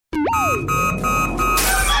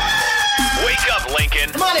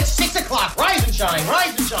o'clock. Rise and shine.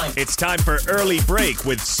 Rise and shine. It's time for Early Break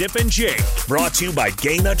with Sip and Jake. Brought to you by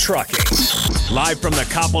Gaina Trucking. Live from the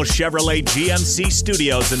Koppel Chevrolet GMC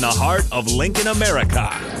studios in the heart of Lincoln, America.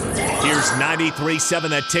 Here's 93.7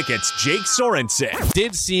 The Ticket's Jake Sorensen.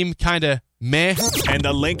 Did seem kind of meh. And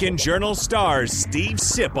the Lincoln Journal-Star's Steve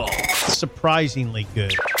Sipple. Surprisingly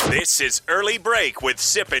good. This is Early Break with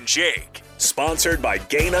Sip and Jake. Sponsored by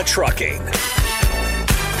Gaina Trucking.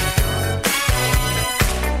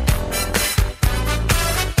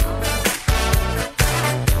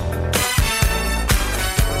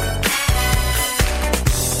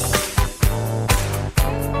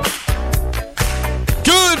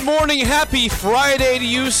 Good morning, happy Friday to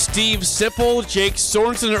you, Steve Sipple, Jake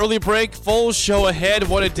Sorensen. Early break, full show ahead.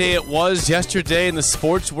 What a day it was yesterday in the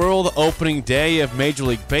sports world. Opening day of Major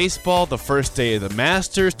League Baseball, the first day of the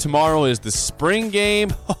Masters. Tomorrow is the spring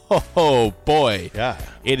game. Oh boy. Yeah.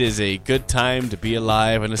 It is a good time to be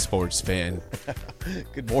alive and a sports fan.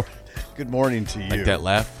 Good morning to you. Like that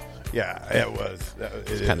laugh? Yeah, it was.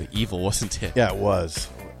 It's kind of evil, wasn't it? Yeah, it was.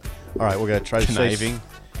 All right, we're going to try to Conniving.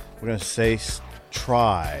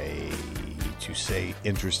 Try to say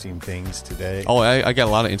interesting things today. Oh, I got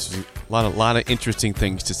a lot of interesting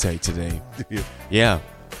things to say today. Do you? Yeah.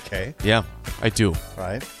 Okay. Yeah, I do.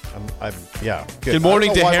 Right. Yeah. Good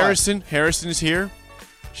morning to Harrison. Harrison's here.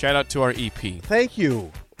 Shout out to our EP. Thank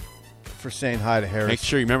you for saying hi to Harrison. Make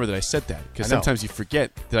sure you remember that I said that, because sometimes you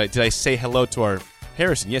forget. Did I say hello to our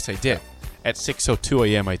Harrison? Yes, I did. At 6:02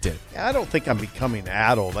 a.m. I did. Yeah, I don't think I'm becoming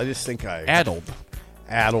addled. I just think Addled.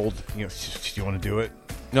 You know, do you want to do it?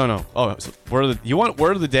 No. Oh, so you want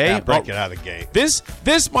word of the day? Yeah, break it out of the gate. This,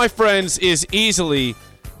 my friends, is easily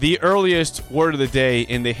the earliest word of the day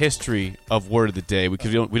in the history of word of the day. We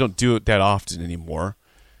don't do it that often anymore.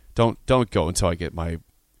 Don't go until I get my.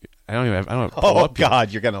 I don't have it pulled up yet. Oh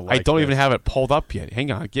God, you're gonna like. I don't even have it pulled up yet.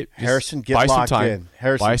 Hang on, Harrison, get locked in.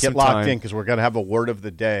 Harrison, get locked in because we're gonna have a word of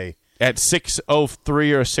the day. At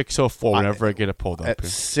 6:03 or 6:04, whenever I get it pulled up. At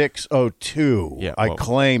 6:02, yeah, I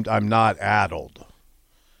claimed I'm not addled.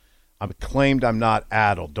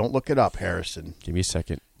 Don't look it up, Harrison. Give me a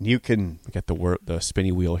second. You can. I got the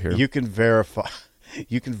spinny wheel here. You can verify.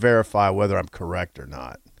 You can verify whether I'm correct or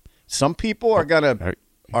not. Some people are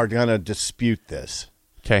gonna dispute this.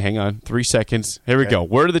 Okay, hang on. 3 seconds. Here we go.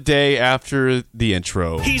 Word of the day after the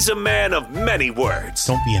intro. He's a man of many words.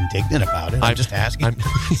 Don't be indignant about it. I'm just asking.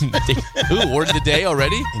 Ooh, word of the day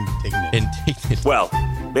already? Indignant. Well,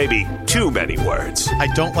 maybe too many words.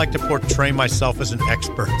 I don't like to portray myself as an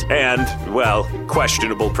expert. And, well,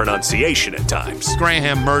 questionable pronunciation at times.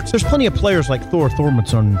 Graham Mertz. There's plenty of players like Thor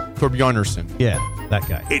Thormundsson. Thorbjarnarson. Yeah, that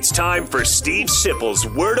guy. It's time for Steve Sipple's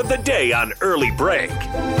Word of the Day on Early Break.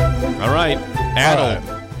 All right.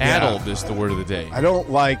 Addled is the word of the day. I don't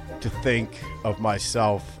like to think of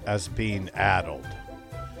myself as being addled.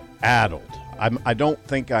 I don't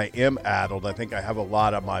think I am addled. I think I have a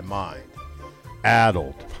lot on my mind.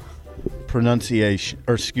 Addled.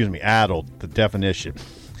 Addled, the definition.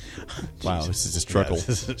 Wow, this is a struggle.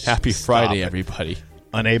 Happy Friday, everybody.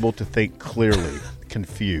 Unable to think clearly.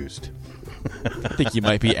 Confused. I think you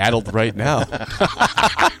might be addled right now.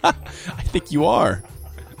 I think you are.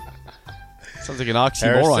 Sounds like an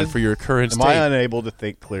oxymoron Harrison, for your current state. Am I unable to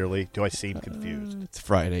think clearly? Do I seem confused? It's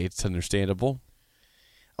Friday. It's understandable.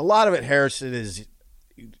 A lot of it, Harrison, is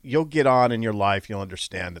you'll get on in your life. You'll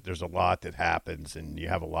understand that there's a lot that happens, and you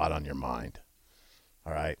have a lot on your mind.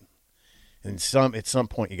 All right? And at some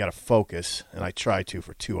point, you got to focus, and I try to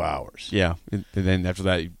for 2 hours. Yeah, and then after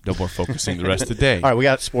that, no more focusing the rest of the day. All right, we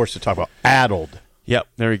got sports to talk about. Addled. Yep,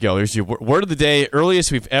 there we go. There's your word of the day,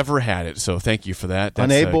 earliest we've ever had it. So thank you for that.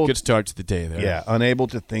 That's a good start to the day there. Yeah, unable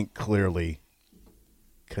to think clearly,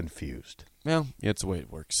 confused. Well, yeah, it's the way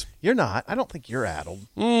it works. You're not. I don't think you're addled.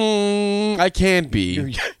 I can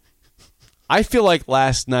be. I feel like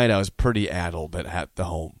last night I was pretty addled at the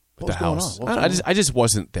home, at the house. I just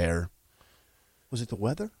wasn't there. Was it the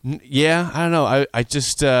weather? Yeah, I don't know. I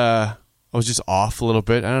was just off a little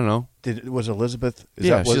bit. I don't know. Was Elizabeth?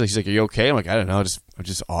 She's like, "Are you okay?" I'm like, "I don't know. I'm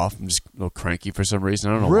just off. I'm just a little cranky for some reason.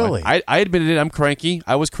 I don't know." Really? Why. I admitted it. I'm cranky.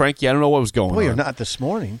 I was cranky. I don't know what was going on. Well, you're not this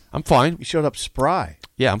morning. I'm fine. You showed up spry.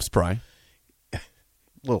 Yeah, I'm spry. A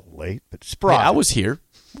little late, but spry. Hey, I was here.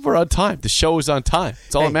 We're on time. The show is on time.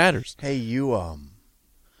 It's all that matters. Hey, you. I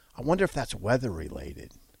wonder if that's weather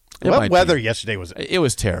related. What weather yesterday was? It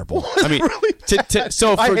was terrible. I mean, really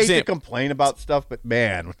so for I hate example, to complain about stuff, but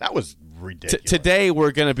man, that was ridiculous. Today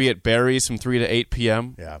we're going to be at Barry's from 3 to 8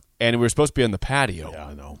 p.m. Yeah, and we're supposed to be on the patio. Yeah,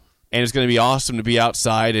 I know. And it's going to be awesome to be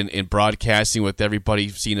outside and broadcasting with everybody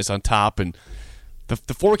seeing us on top. And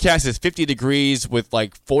The forecast is 50 degrees with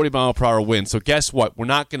like 40-mile-per-hour winds. So guess what? We're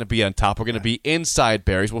not going to be on top. We're going to be inside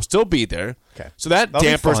Barry's. We'll still be there. Okay. So that That'll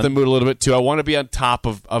dampers the mood a little bit, too. I want to be on top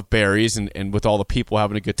of Barry's and with all the people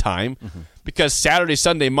having a good time because Saturday,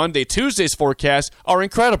 Sunday, Monday, Tuesday's forecasts are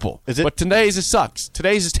incredible. Is it? But today's it sucks.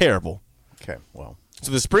 Today's is terrible. Okay, well.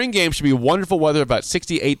 So the spring game should be wonderful weather, about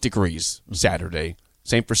 68 degrees Saturday.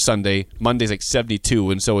 Same for Sunday. Monday's like 72,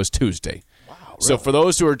 and so is Tuesday. So for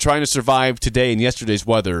those who are trying to survive today and yesterday's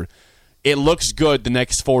weather, it looks good the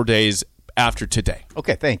next 4 days after today.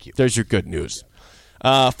 Okay, thank you. There's your good news.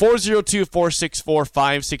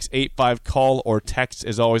 402-464-5685. Call or text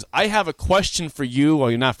as always. I have a question for you. Well,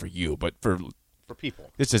 not for you, but for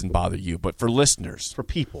people. This doesn't bother you, but for listeners. For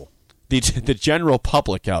people. The general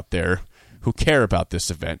public out there who care about this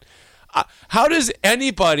event. How does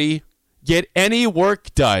anybody get any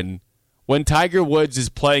work done when Tiger Woods is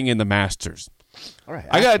playing in the Masters? All right.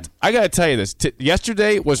 I got to tell you this.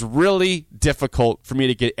 Yesterday was really difficult for me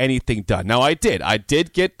to get anything done. Now I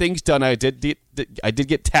did get things done. I did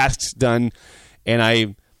get tasks done, and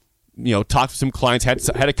I, talked to some clients.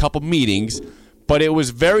 Had a couple meetings, but it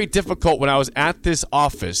was very difficult when I was at this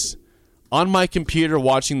office on my computer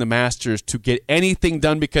watching the Masters to get anything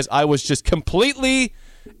done because I was just completely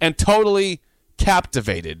and totally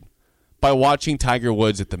captivated by watching Tiger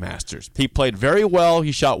Woods at the Masters. He played very well.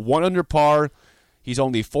 He shot 1 under par. He's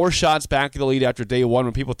only 4 shots back of the lead after day 1.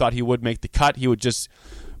 When people thought he would make the cut, he would just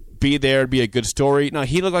be there and be a good story. No,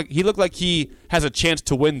 he looked like he has a chance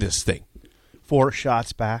to win this thing. 4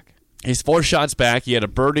 shots back. He's 4 shots back. He had a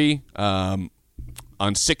birdie on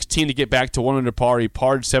 16 to get back to 1 under par. He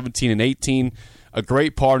parred 17 and 18. A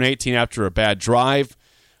great par in 18 after a bad drive.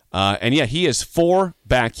 And he is 4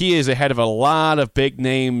 back. He is ahead of a lot of big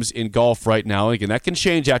names in golf right now. Again, that can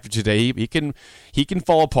change after today. He can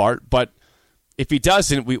fall apart, but if he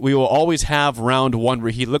doesn't, we will always have round 1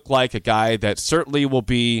 where he looked like a guy that certainly will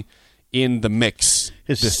be in the mix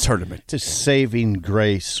this tournament. His saving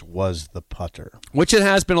grace was the putter, which it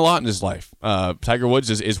has been a lot in his life. Tiger Woods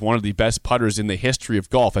is one of the best putters in the history of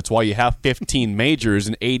golf. That's why you have 15 majors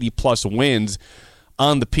and 80-plus wins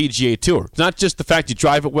on the PGA Tour. It's not just the fact you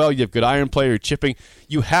drive it well, you have good iron play, you're chipping.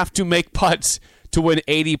 You have to make putts to win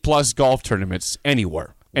 80-plus golf tournaments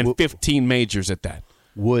anywhere, and 15 majors at that.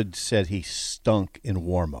 Wood said he stunk in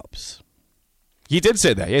warm-ups. He did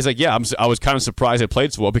say that. He's like, I was kind of surprised I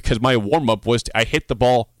played so well because my warm-up was I hit the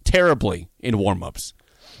ball terribly in warm-ups.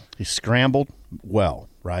 He scrambled well,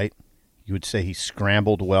 right? You would say he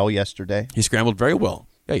scrambled well yesterday? He scrambled very well.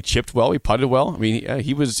 Yeah, he chipped well. He putted well. I mean,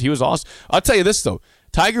 he was awesome. I'll tell you this, though.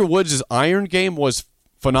 Tiger Woods' iron game was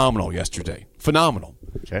phenomenal yesterday. Phenomenal.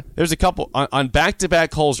 Okay. There's a couple on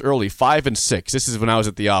back-to-back holes early, 5 and 6. This is when I was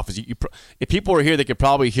at the office. If people were here, they could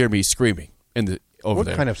probably hear me screaming over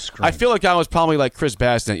there. What kind of scream? I feel like I was probably like Chris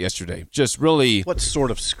Basnett yesterday. Just really. What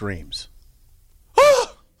sort of screams?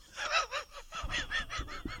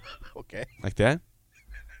 Okay. Like that?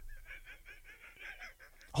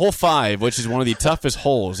 Hole 5, which is one of the toughest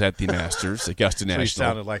holes at the Masters, Augusta National. So you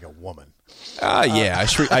sounded like a woman. Yeah, I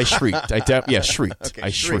shrieked. I shrieked. Okay, I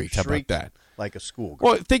shrieked. How about that? Like a schoolgirl.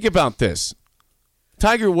 Well, think about this.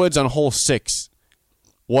 Tiger Woods on hole 6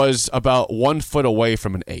 was about 1 foot away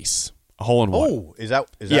from an ace. A hole in 1. Oh, is that?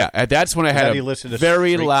 Yeah, that's when I had a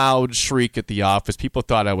very shriek? loud shriek at the office. People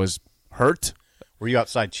thought I was hurt. Were you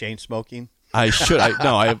outside chain smoking? I should.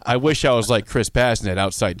 I wish I was like Chris Basnett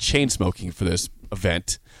outside chain smoking for this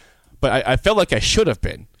event. But I felt like I should have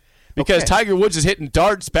been. Because Tiger Woods is hitting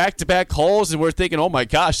darts back-to-back holes, and we're thinking, oh, my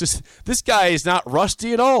gosh, this guy is not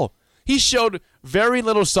rusty at all. He showed very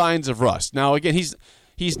little signs of rust. Now, again,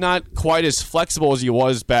 he's not quite as flexible as he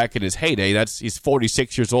was back in his heyday. He's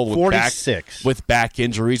 46 years old with back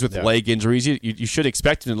injuries, with leg injuries. You should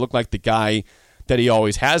expect him to look like the guy that he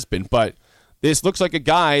always has been. But this looks like a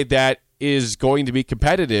guy that is going to be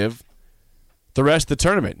competitive the rest of the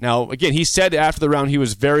tournament. Now, again, he said after the round he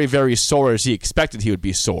was very, very sore, as he expected he would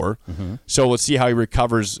be sore. Mm-hmm. So let's see how he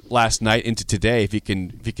recovers last night into today, if he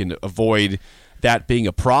can avoid that being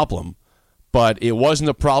a problem. But it wasn't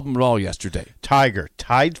a problem at all yesterday. Tiger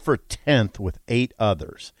tied for 10th with 8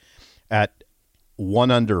 others at 1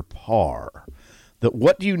 under par.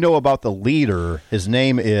 What do you know about the leader? His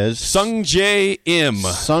name is Sungjae Im.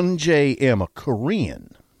 Sungjae Im, a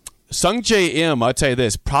Korean. Sungjae Im, I'll tell you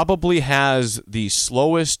this, probably has the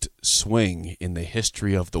slowest swing in the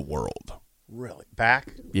history of the world. Really?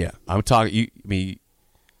 Back? Yeah, I'm talking.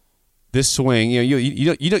 This swing,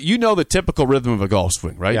 you know the typical rhythm of a golf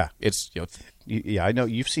swing, right? Yeah, it's yeah, I know.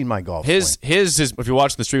 You've seen my golf swing. His is, if you're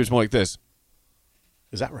watching the stream, it's more like this.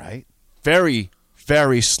 Is that right? Very,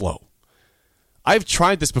 very slow. I've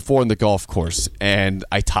tried this before in the golf course, and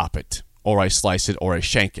I top it, or I slice it, or I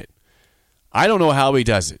shank it. I don't know how he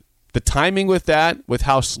does it. The timing with that, with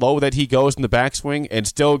how slow that he goes in the backswing and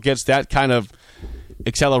still gets that kind of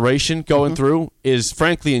acceleration going through, is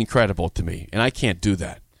frankly incredible to me, and I can't do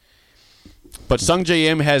that. But Sung J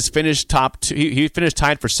M has finished top two. He finished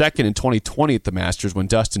tied for second in 2020 at the Masters when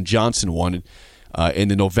Dustin Johnson won it in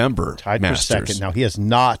the November tied Masters. For second. Now, he has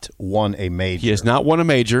not won a major. He has not won a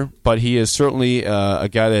major, but he is certainly a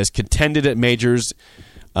guy that has contended at majors,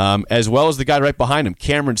 as well as the guy right behind him,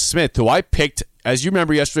 Cameron Smith, who I picked, as you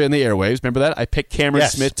remember yesterday on the airwaves. Remember that? I picked Cameron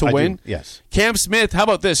Smith to win. Yes. Cam Smith, how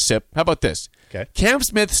about this, Sip? How about this? Okay. Cam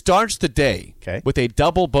Smith starts the day with a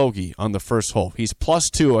double bogey on the first hole. He's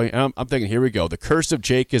 +2. I'm thinking, here we go. The curse of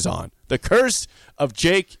Jake is on. The curse of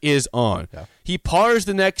Jake is on. Yeah. He pars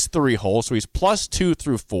the next 3 holes, so he's +2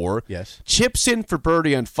 through 4. Yes. Chips in for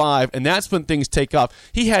birdie on 5, and that's when things take off.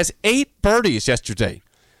 He has 8 birdies yesterday.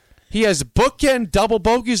 He has bookend double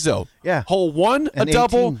bogeys, though. Yeah. Hole 1, a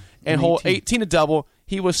double, and hole 18, a double.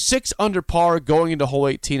 He was 6 under par going into hole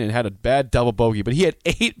 18 and had a bad double bogey, but he had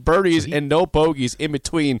 8 birdies and no bogeys in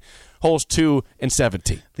between holes 2 and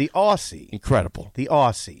 17. The Aussie. Incredible. The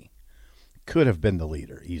Aussie could have been the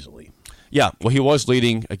leader easily. Yeah, well, he was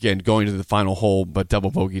leading, again, going to the final hole, but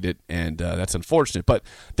double bogeyed it, and that's unfortunate. But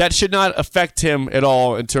that should not affect him at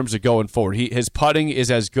all in terms of going forward. His putting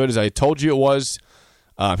is as good as I told you it was.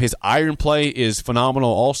 His iron play is phenomenal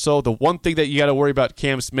also. The one thing that you got to worry about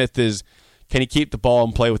Cam Smith is, can he keep the ball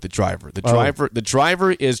and play with the driver? The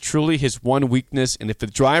driver is truly his one weakness, and if the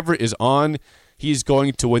driver is on, he's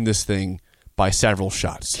going to win this thing by several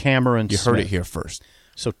shots. Cameron Smith. You heard it here first.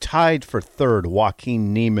 So tied for third,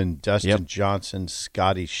 Joaquin Neiman, Dustin Johnson,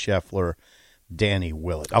 Scotty Scheffler, Danny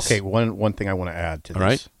Willett. Okay, one thing I want to add to this. All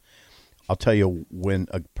right. I'll tell you when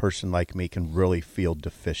a person like me can really feel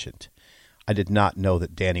deficient. I did not know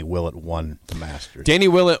that Danny Willett won the Masters. Danny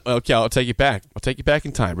Willett, okay, I'll take you back. I'll take you back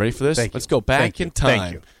in time. Ready for this? Let's go back in time.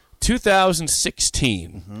 Thank you.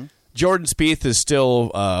 2016. Jordan Spieth is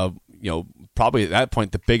still, probably at that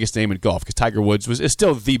point the biggest name in golf because Tiger Woods is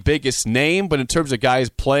still the biggest name, but in terms of guys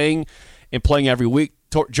playing and playing every week,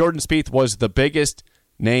 Jordan Spieth was the biggest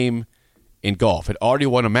name in golf. Had already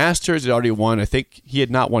won a Masters. Had already won, I think he had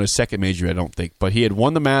not won a second major, I don't think, but he had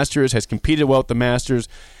won the Masters, has competed well at the Masters.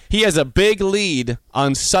 He has a big lead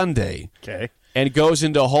on Sunday and goes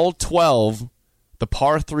into hole 12, the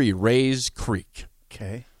par 3, Rays Creek.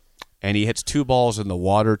 Okay. And he hits 2 balls in the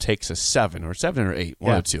water, takes a 7 or 8,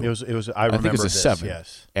 one or 2. It was. I remember think it was a 7.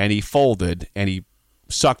 Yes. And he folded, and he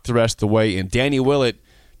sucked the rest of the way. And Danny Willett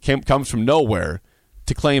comes from nowhere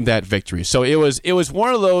to claim that victory. So it was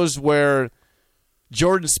one of those where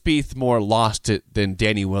Jordan Spieth more lost it than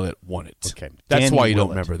Danny Willett won it. Okay, that's Danny why you don't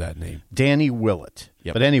Willett. remember that name. Danny Willett.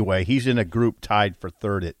 Yep. But anyway, he's in a group tied for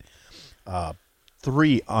third at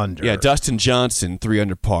 3 under. Yeah, Dustin Johnson, 3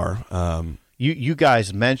 under par. You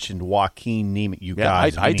guys mentioned Joaquin Neiman.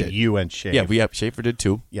 I did. You and Schaefer. Yeah, Schaefer did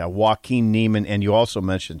too. Yeah, Joaquin Neiman, and you also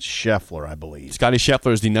mentioned Scheffler, I believe. Scotty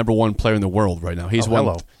Scheffler is the number 1 player in the world right now. He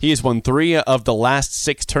has won 3 of the last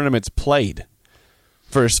 6 tournaments played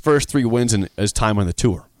for his first 3 wins in his time on the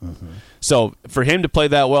tour. So for him to play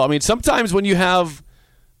that well, I mean, sometimes when you have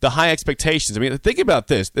the high expectations, I mean, think about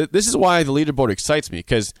this. This is why the leaderboard excites me,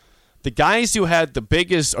 because the guys who had the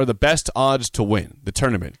biggest or the best odds to win the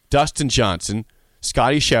tournament, Dustin Johnson,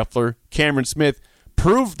 Scotty Scheffler, Cameron Smith,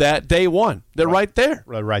 proved that day one. They're right there.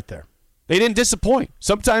 Right there. They didn't disappoint.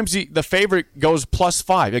 Sometimes the favorite goes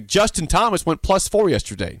 +5. Like Justin Thomas went +4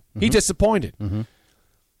 yesterday. He disappointed.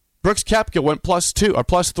 Brooks Koepka went +2 or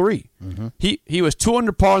 +3. He was 2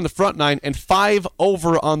 under par on the front 9 and 5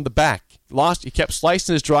 over on the back. Lost. He kept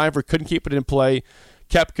slicing his driver, couldn't keep it in play.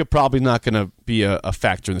 Koepka probably not going to be a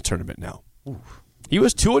factor in the tournament now. He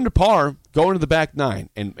was 2 under par going to the back 9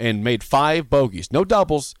 and made 5 bogeys. No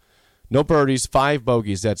doubles, no birdies, 5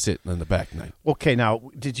 bogeys. That's it on the back 9. Okay,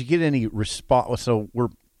 now did you get any response? So we've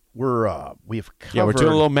covered. Yeah, we're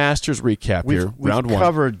doing a little Masters recap here. Round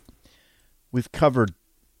 1. We've covered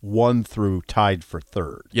 1 through tied for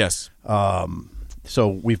third. Yes.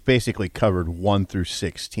 So we've basically covered 1 through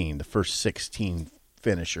 16, the first 16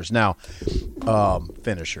 finishers. Now,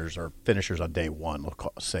 finishers on day 1,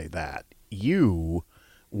 we'll say that.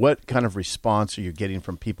 What kind of response are you getting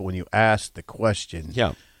from people when you ask the question?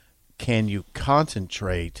 Yeah. Can you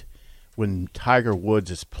concentrate when Tiger Woods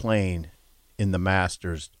is playing in the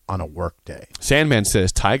Masters on a work day? Sandman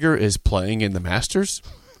says Tiger is playing in the Masters.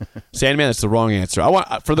 Sandman, that's the wrong answer. I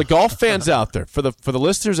want for the golf fans out there, for the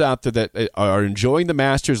listeners out there that are enjoying the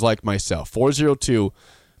Masters like myself.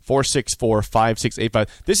 402-464-5685.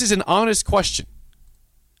 This is an honest question.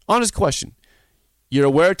 Honest question. You're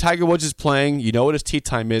aware Tiger Woods is playing. You know what his tee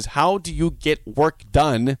time is. How do you get work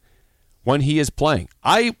done when he is playing?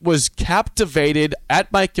 I was captivated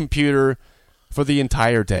at my computer for the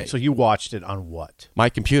entire day. So you watched it on what? My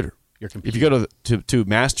computer. Your computer. If you go to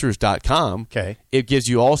masters.com, okay, it gives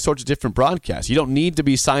you all sorts of different broadcasts. You don't need to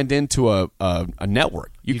be signed into a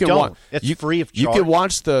network. You don't. It's free of charge. You can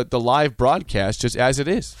watch the live broadcast just as it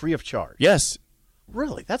is. Free of charge. Yes.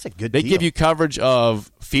 Really? That's a good deal. They give you coverage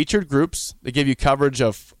of featured groups. They give you coverage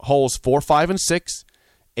of holes 4, 5, and 6.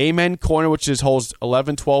 Amen Corner, which is holes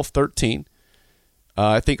 11, 12, 13.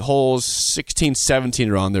 I think holes 16, 17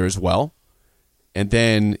 are on there as well. And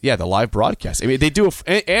then, the live broadcast. I mean, they do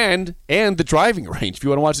and the driving range. If you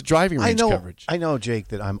want to watch the driving range coverage, I know, Jake,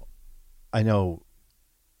 that I know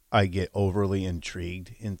I get overly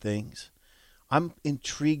intrigued in things. I'm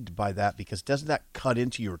intrigued by that because doesn't that cut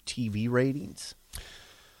into your TV ratings?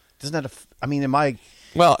 Doesn't that? Am I?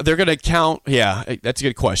 Well, they're going to count. Yeah, that's a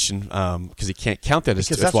good question because you can't count that as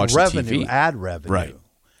that's watching revenue, TV. Ad revenue, right?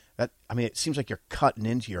 It seems like you're cutting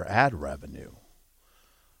into your ad revenue.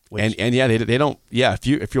 They don't. Yeah,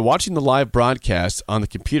 if you're watching the live broadcast on the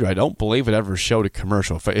computer, I don't believe it ever showed a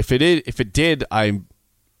commercial. If it did, I'm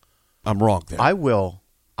wrong there.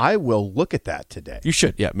 I will look at that today. You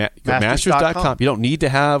should. Yeah, go masters.com. You don't need to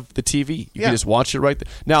have the TV. You can just watch it right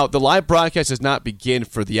there. Now, the live broadcast does not begin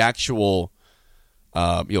for the actual,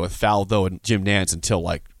 with Faldo and Jim Nantz until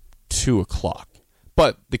like 2:00.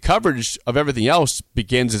 But the coverage of everything else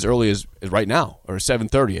begins as early as right now, or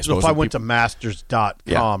 7:30. I suppose. So if I went to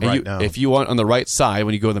masters.com now. If you want on the right side,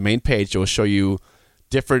 when you go to the main page, it will show you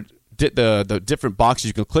the different boxes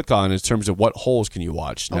you can click on in terms of what holes can you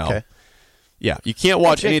watch. Now, okay. Yeah, you can't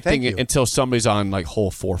watch Jake, anything until somebody's on like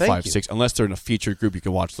hole 4, 5, 6, unless they're in a featured group. You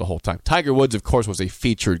can watch the whole time. Tiger Woods, of course, was a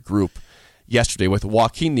featured group yesterday with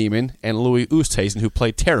Joaquin Niemann and Louis Oosthuizen, who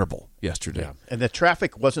played terrible yesterday. Yeah. And the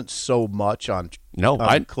traffic wasn't so much on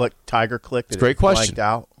Tiger Click. It's a great question.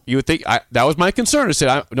 Out. You would think that was my concern. I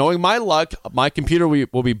said, knowing my luck, my computer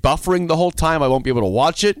will be buffering the whole time. I won't be able to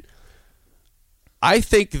watch it. I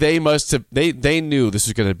think they must have. They knew this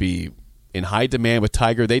was going to be in high demand with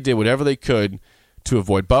Tiger. They did whatever they could to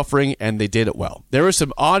avoid buffering, and they did it well. There were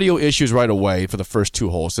some audio issues right away for the first 2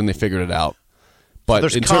 holes, and they figured it out. But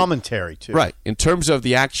there's commentary, too. Right. In terms of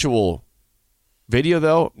the actual video,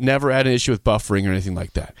 though, never had an issue with buffering or anything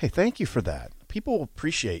like that. Hey, thank you for that. People will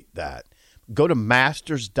appreciate that. Go to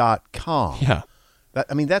masters.com. Yeah.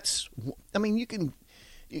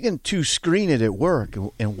 You can screen it at work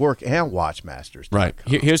and work and watch Masters.com. Right.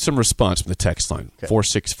 Here's some response from the text line,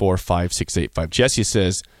 464-5685. Jesse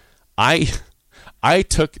says, I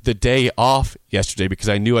took the day off yesterday because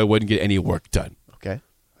I knew I wouldn't get any work done. Okay.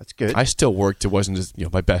 That's good. I still worked. It wasn't just,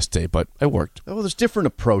 my best day, but I worked. Well, there's different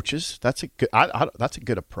approaches. That's a good. That's a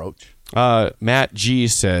good approach. Matt G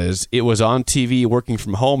says it was on TV, working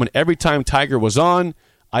from home, and every time Tiger was on,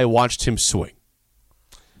 I watched him swing.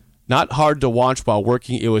 Not hard to watch while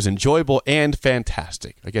working. It was enjoyable and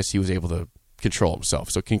fantastic. I guess he was able to control himself.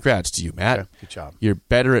 So congrats to you, Matt. Yeah, good job. You're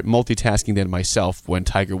better at multitasking than myself when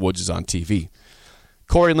Tiger Woods is on TV.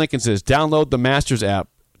 Corey Lincoln says download the Masters app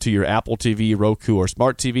to your Apple TV, Roku, or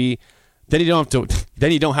Smart TV. Then you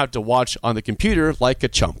don't have to watch on the computer like a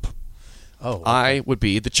chump. Oh, okay. I would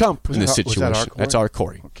be the chump in this situation. That's our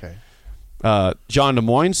Corey. Okay. John Des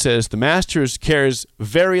Moines says the Masters cares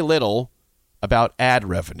very little about ad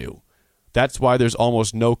revenue. That's why there's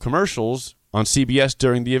almost no commercials on CBS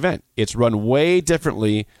during the event. It's run way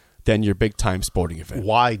differently than your big-time sporting event.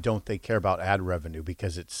 Why don't they care about ad revenue?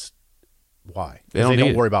 Because it's why? They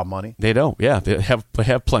don't worry about money? They don't. Yeah, they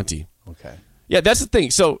have plenty. Okay. Yeah, that's the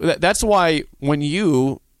thing. So that's why when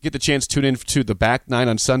you get the chance to tune in to the back nine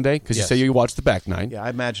on Sunday, because you say you watch the back nine. Yeah, I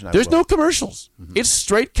imagine there's no commercials. Mm-hmm. It's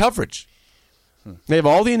straight coverage. They have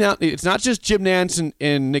all the It's not just Jim Nantz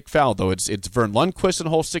and Nick Faldo. It's Vern Lundquist in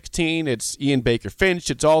hole 16. It's Ian Baker Finch.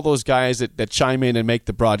 It's all those guys that chime in and make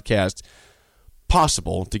the broadcast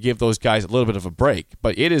possible to give those guys a little bit of a break.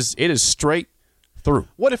 But it is straight through.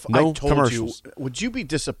 What if no I told commercials. you? Would you be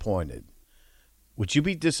disappointed? Would you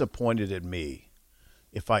be disappointed in me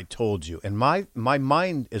if I told you? And my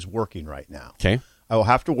mind is working right now. Okay. I will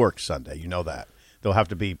have to work Sunday. You know that. There'll have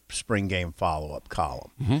to be spring game follow-up column.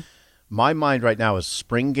 Mm-hmm. My mind right now is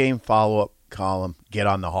spring game follow-up column, get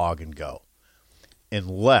on the hog and go.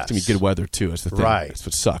 Unless. It's going to be good weather, too. That's the thing. Right. That's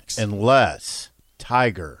what sucks. Unless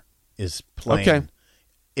Tiger is playing. Okay.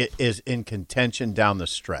 It is in contention down the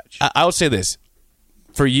stretch. I would say this.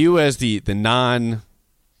 For you as the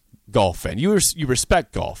non-golf fan, you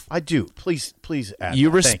respect golf. I do. Please add You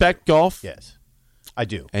that. respect golf? Yes, I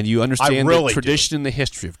do. And you understand really the tradition and the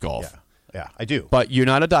history of golf. Yeah, Yeah, I do. But you're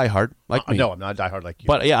not a diehard like me. No, I'm not a diehard like you.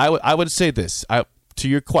 But yeah, I would say this to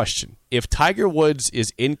your question: if Tiger Woods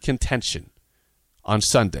is in contention on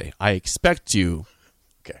Sunday, I expect you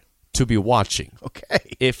to be watching.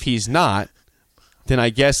 Okay. If he's not, then I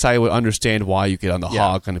guess I would understand why you get on the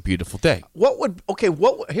hog on a beautiful day.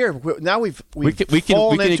 Now we've we can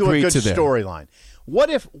fallen into a agree good to that. storyline.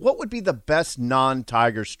 What would be the best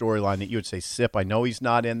non-Tiger storyline that you would say, Sip? I know he's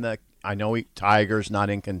not in the. I know Tiger's not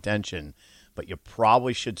in contention, but you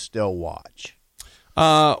probably should still watch.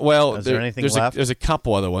 Well, is there anything left? There's a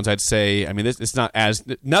couple other ones I'd say. I mean, it's not as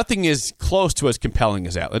nothing is close to as compelling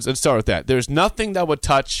as that. Let's start with that. There's nothing that would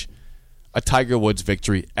touch a Tiger Woods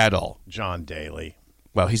victory at all. John Daly.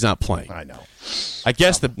 Well, he's not playing. I know. I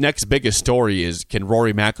guess the next biggest story is, can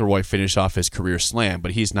Rory McIlroy finish off his career slam?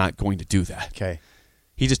 But he's not going to do that. Okay.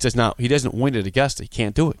 He just does not. He doesn't win at Augusta. He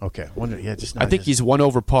can't do it. Okay. I think he's 1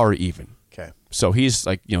 over par even. Okay. So he's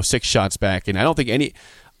 6 shots back, and I don't think any.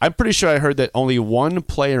 I'm pretty sure I heard that only one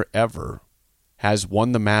player ever has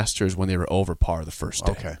won the Masters when they were over par the first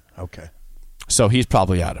day. Okay. So he's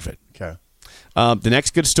probably out of it. Okay. The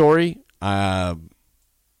next good story. I'm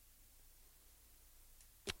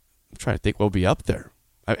trying to think what will be up there.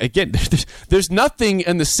 Again, there's nothing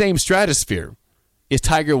in the same stratosphere as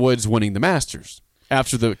Tiger Woods winning the Masters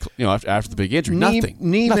after the after the big injury. Nothing.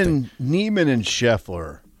 Neiman and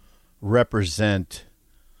Scheffler represent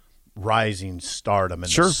rising stardom in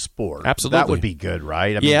the sport. Absolutely, that would be good,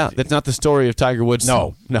 right? I mean, that's not the story of Tiger Woods.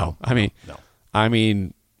 No. I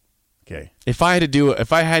mean. Okay. If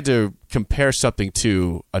I had to compare something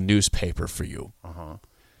to a newspaper for you,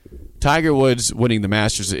 Tiger Woods winning the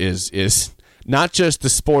Masters is not just the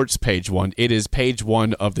sports page one; it is page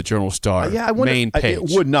one of the Journal Star main page. It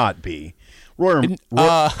would not be.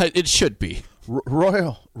 It should be.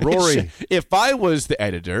 Rory. If I was the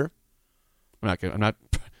editor, I'm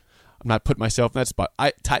not putting myself in that spot.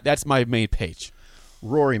 That's my main page.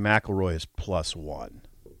 Rory McIlroy is +1.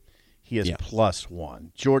 He is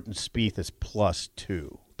 +1. Jordan Spieth is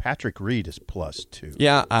 +2. Patrick Reed is +2.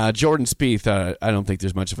 Yeah, Jordan Spieth. I don't think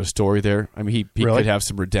there's much of a story there. I mean, he really? could have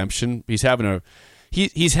some redemption. He's having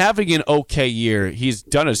an okay year. He's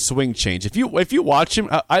done a swing change. If you watch him,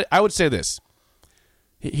 I would say this.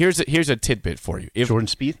 Here's a tidbit for you. Jordan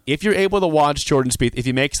Spieth. If you're able to watch Jordan Spieth, if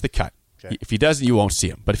he makes the cut, if he doesn't, you won't see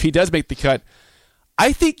him. But if he does make the cut,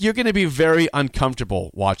 I think you're going to be very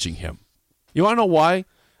uncomfortable watching him. You want to know why?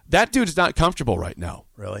 That dude's not comfortable right now.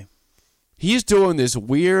 Really? He's doing this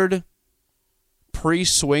weird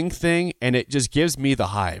pre-swing thing, and it just gives me the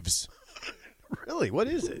hives. Really? What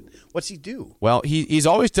is it? What's he do? Well, he's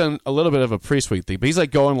always done a little bit of a pre-swing thing, but he's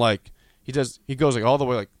like going like he goes like all the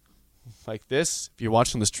way like this. If you're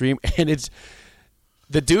watching the stream, and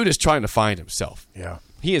the dude is trying to find himself. Yeah.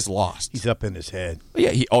 He is lost. He's up in his head.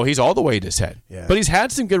 Yeah, he's all the way in his head. Yeah. But he's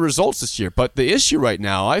had some good results this year. But the issue right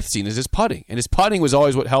now I've seen is his putting. And his putting was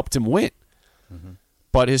always what helped him win. Mm-hmm.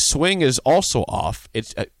 But his swing is also off.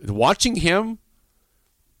 It's watching him,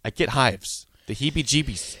 I get hives. The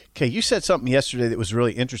heebie-jeebies. Okay, you said something yesterday that was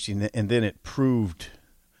really interesting, and then it proved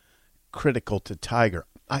critical to Tiger.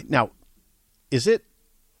 Now, is it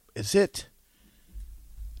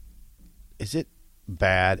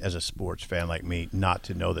bad as a sports fan like me not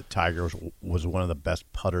to know that Tiger was one of the best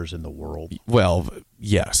putters in the world? Well,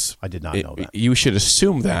 yes. I did not know that. You should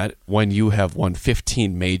assume that when you have won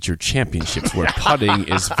 15 major championships where putting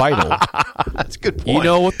is vital. That's a good point. You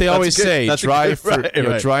know what they always say, drive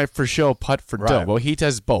for show, putt for dough. Well, he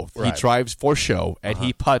does both. Right. He drives for show, and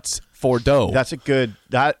he putts for dough.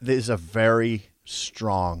 That is a very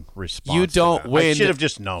strong response. You don't win. I should have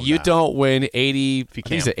just known You that. don't win 80, if you I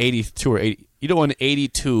think it's 82 or 80. You don't win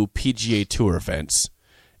 82 PGA Tour events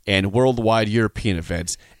and worldwide European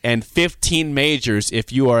events and 15 majors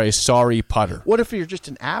if you are a sorry putter. What if you're just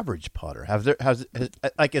an average putter?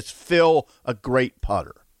 Is Phil a great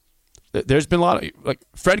putter? There's been a lot of, like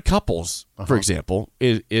Fred Couples, for example,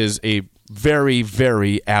 is a very,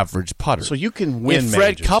 very average putter. So you can win If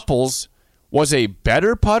Fred majors. Couples was a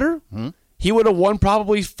better putter, he would have won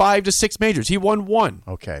probably 5 to 6 majors. He won 1.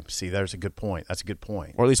 Okay, see, there's a good point. That's a good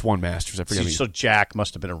point. Or at least 1 Masters. I forget. So Jack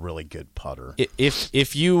must have been a really good putter. If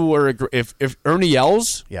Ernie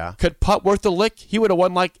Els could putt worth a lick, he would have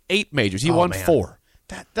won like 8 majors. He won 4.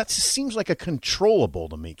 That just seems like a controllable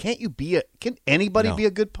to me. Can anybody be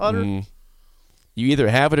a good putter? You either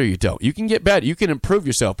have it or you don't. You can get better. You can improve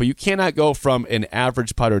yourself, but you cannot go from an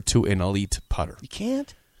average putter to an elite putter. You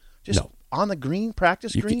can't? Just no. On the green,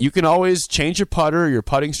 practice green? You can always change your putter, your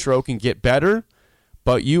putting stroke, and get better,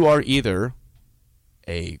 but you are either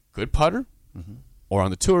a good putter or on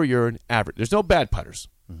the tour you're an average. There's no bad putters.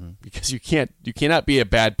 because you cannot be a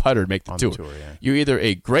bad putter and make the On tour. the tour, yeah. You're either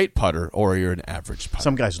a great putter or you're an average putter.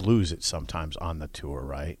 Some guys lose it sometimes on the tour,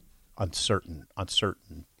 right? On certain.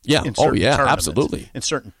 Yeah. In Oh, certain yeah. tournaments. Absolutely. In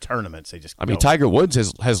certain tournaments, they just. I mean, go. Tiger Woods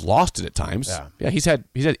has lost it at times. Yeah. He's had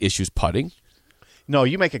issues putting. No,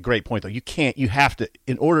 you make a great point though. You can't. You have to.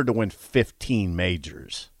 In order to win 15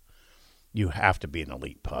 majors, you have to be an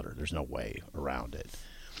elite putter. There's no way around it.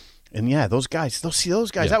 And yeah, those guys. Those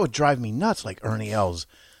guys. Yeah. That would drive me nuts. Like Ernie Els,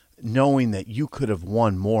 knowing that you could have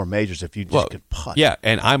won more majors if you just could putt. Yeah,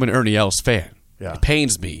 and I'm an Ernie Els fan. Yeah. It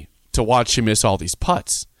pains me to watch him miss all these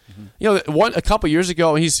putts. You know, a couple years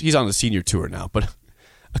ago, he's on the senior tour now, but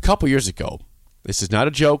a couple years ago, this is not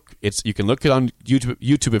a joke. You can look it on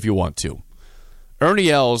YouTube if you want to. Ernie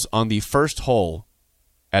Els on the first hole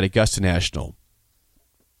at Augusta National,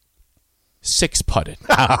 6 putted.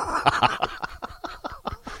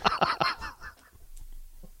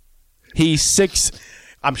 He 6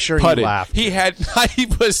 I'm sure putted. he laughed.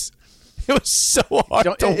 It was so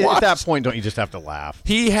hard to watch. At that point, don't you just have to laugh?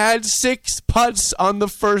 He had 6 putts on the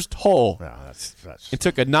first hole. Yeah, It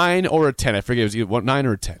took a 9 or a 10. I forget it was either 9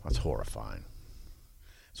 or a 10. that's horrifying.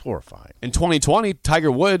 It's horrifying. In 2020,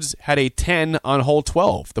 Tiger Woods had a 10 on hole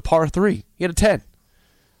 12, the par 3. He had a 10.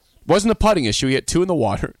 Wasn't a putting issue. He had 2 in the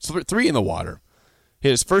water, 3 in the water. He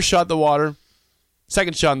hit his first shot in the water,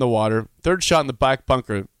 second shot in the water, third shot in the back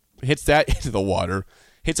bunker, hits that into the water,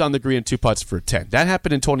 hits on the green 2 putts for a 10. That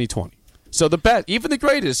happened in 2020. So even the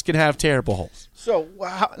greatest can have terrible holes. So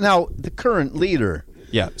now the current leader.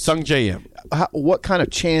 Yeah, Sung J M. What kind of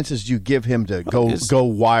chances do you give him to go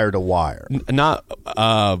wire to wire?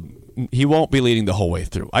 He won't be leading the whole way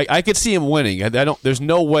through. I could see him winning. There's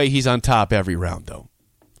no way he's on top every round though.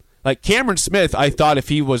 Like Cameron Smith, I thought if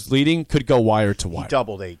he was leading, could go wire to wire. He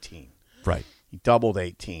doubled 18. Right. He doubled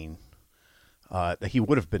 18. He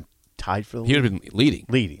would have been tied for the lead. He would have been leading.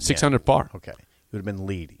 Leading. 600 par. Okay. He would have been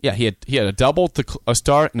leading. Yeah, he had a double to a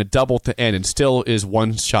start and a double to end, and still is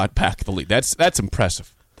 1 shot back the lead. That's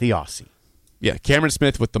impressive. The Aussie. Yeah, Cameron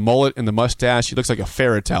Smith with the mullet and the mustache. He looks like a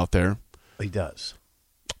ferret out there. He does.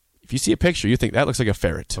 If you see a picture, you think that looks like a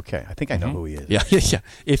ferret. Okay, I think I know who he is. Yeah,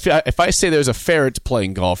 yeah. If I say there's a ferret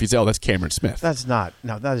playing golf, you say, "Oh, that's Cameron Smith." That is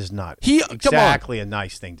not He- exactly a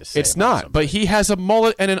nice thing to say. It's about not, somebody. but he has a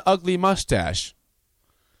mullet and an ugly mustache.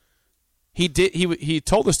 He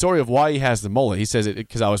told the story of why he has the mullet. He says it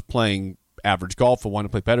because I was playing average golf. I wanted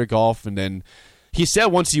to play better golf, and then he said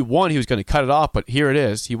once he won, he was going to cut it off. But here it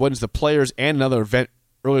is. He wins the Players and another event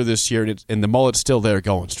earlier this year, and the mullet's still there,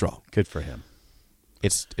 going strong. Good for him.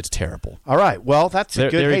 It's terrible. All right. Well, that's a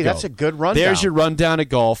good. There you Hey, go. that's a good rundown. There's your rundown of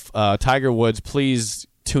golf. Tiger Woods, please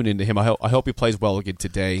tune into him. I hope he plays well again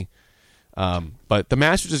today. But the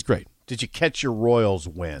Masters is great. Did you catch your Royals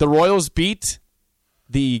win? The Royals beat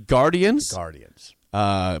the Guardians.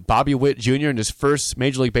 Bobby Witt Jr. in his first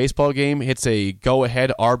Major League Baseball game hits a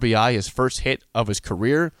go-ahead RBI. His first hit of his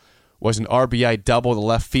career was an RBI double to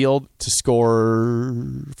left field to score.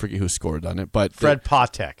 I forget who scored on it, but Fred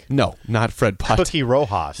Patek. No, not Fred Patek. Cookie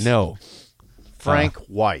Rojas. No. Frank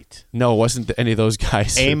White. No, it wasn't any of those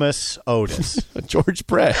guys. Amos Otis. George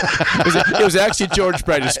Brett. It was actually George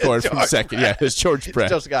Brett who scored from second. Yeah, it was George Brett.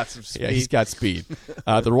 Just got some speed. Yeah, he's got speed.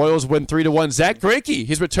 The Royals win 3-1. Zach Greinke,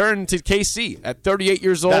 he's returned to KC at 38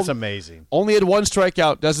 years old. That's amazing. Only had 1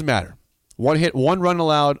 strikeout. Doesn't matter. 1 hit, 1 run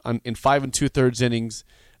allowed in 5 2/3 innings,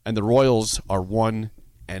 and the Royals are 1-0.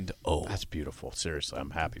 That's beautiful. Seriously, I'm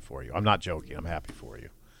happy for you. I'm not joking. I'm happy for you.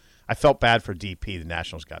 I felt bad for DP. The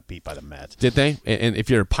Nationals got beat by the Mets. Did they? And if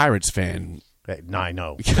you're a Pirates fan, Hey,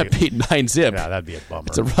 9-0. you got beat 9-0. Yeah, that'd be a bummer.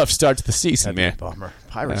 It's a rough start to the season, That'd be man. a bummer.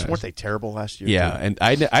 Pirates, weren't they terrible last year? Yeah, too?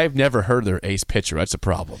 and I've never heard their ace pitcher. That's a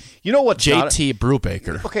problem. You know what? JT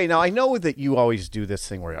Brubaker. Okay, now I know that you always do this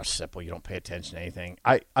thing where you're simple, you don't pay attention to anything.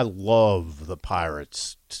 I love the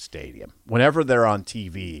Pirates stadium. Whenever they're on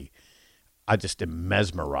TV, I just am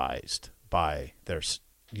mesmerized by their.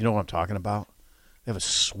 You know what I'm talking about? They have a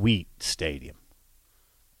sweet stadium.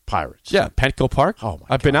 Pirates. Yeah, Petco Park. Oh, my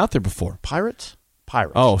I've been out there before. Pirates.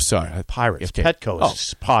 Oh, sorry. Pirates. Okay.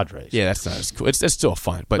 Petco's Padres. Yeah, that's not as cool. It's still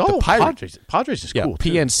fine, but No, the Pirates. Padres is Yeah, cool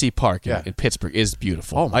too. PNC Park Yeah. in Pittsburgh is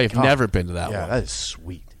beautiful. Oh, my I have God. never been to that Yeah, one. that is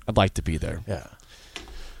sweet. I'd like to be there. Yeah.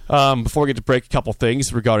 Before we get to break, a couple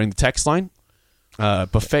things regarding the text line.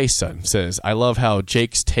 Buffet Son says, I love how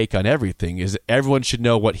Jake's take on everything is everyone should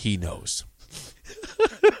know what he knows.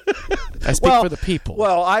 I speak for the people.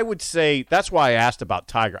 Well, I would say that's why I asked about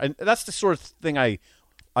Tiger. And that's the sort of thing I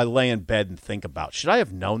lay in bed and think about. Should I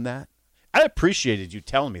have known that? I appreciated you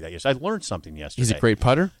telling me that. Yes, I learned something yesterday. He's a great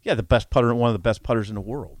putter. Yeah, the best putter, one of the best putters in the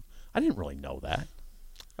world. I didn't really know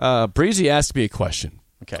that. Breezy asked me a question.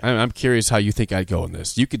 Okay. I'm curious how you think I'd go in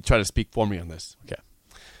this. You could try to speak for me on this. Okay.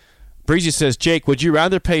 Breezy says, Jake, would you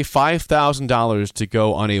rather pay $5,000 to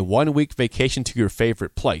go on a 1-week vacation to your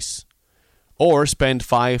favorite place, or spend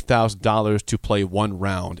 $5,000 to play 1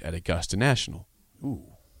 round at Augusta National? Ooh.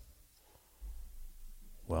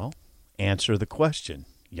 Well, answer the question,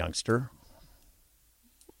 youngster.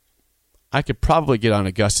 I could probably get on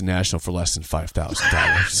Augusta National for less than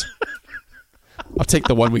 $5,000. I'll take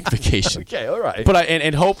the 1-week vacation. Okay, all right. But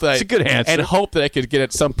and hope that That's a good answer. And hope that I could get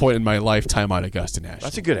at some point in my lifetime on Augusta National.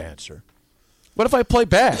 That's a good answer. What if I play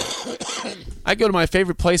bad? I go to my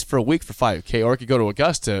favorite place for a week for $5,000, or I could go to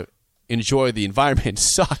Augusta, enjoy the environment,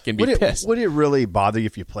 suck, and be pissed. Would it really bother you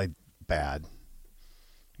if you played bad?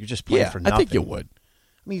 You just played for nothing. I think it would.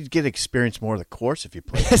 I mean, you'd get to experience more of the course if you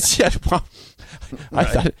played. I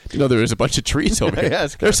thought there was a bunch of trees over here. Yeah,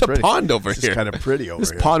 There's a pond over here. It's kind of pretty over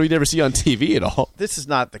this here. This pond we never see on TV at all. This is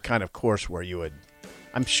not the kind of course where you would.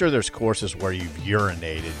 I'm sure there's courses where you've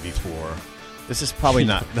urinated before. This is probably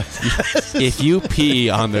not. If you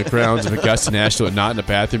pee on the grounds of Augusta National and not in the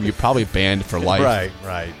bathroom, you're probably banned for life.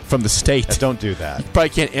 Right. From the state. Don't do that. You probably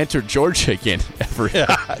can't enter Georgia again ever.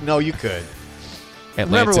 Yeah. No, you could.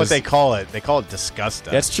 Atlantis. Remember what they call it? They call it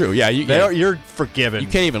disgusting. That's true. Yeah, you're forgiven. You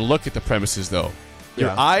can't even look at the premises, though. Your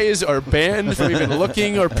Yeah. eyes are banned from even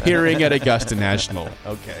looking or peering at Augusta National.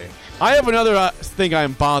 Okay. I have another thing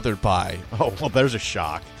I'm bothered by. Oh, well, there's a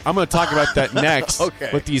shock. I'm going to talk about that next Okay.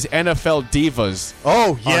 with these NFL divas.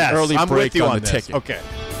 Oh, yes. on early I'm break with you on on the this. ticket. Okay.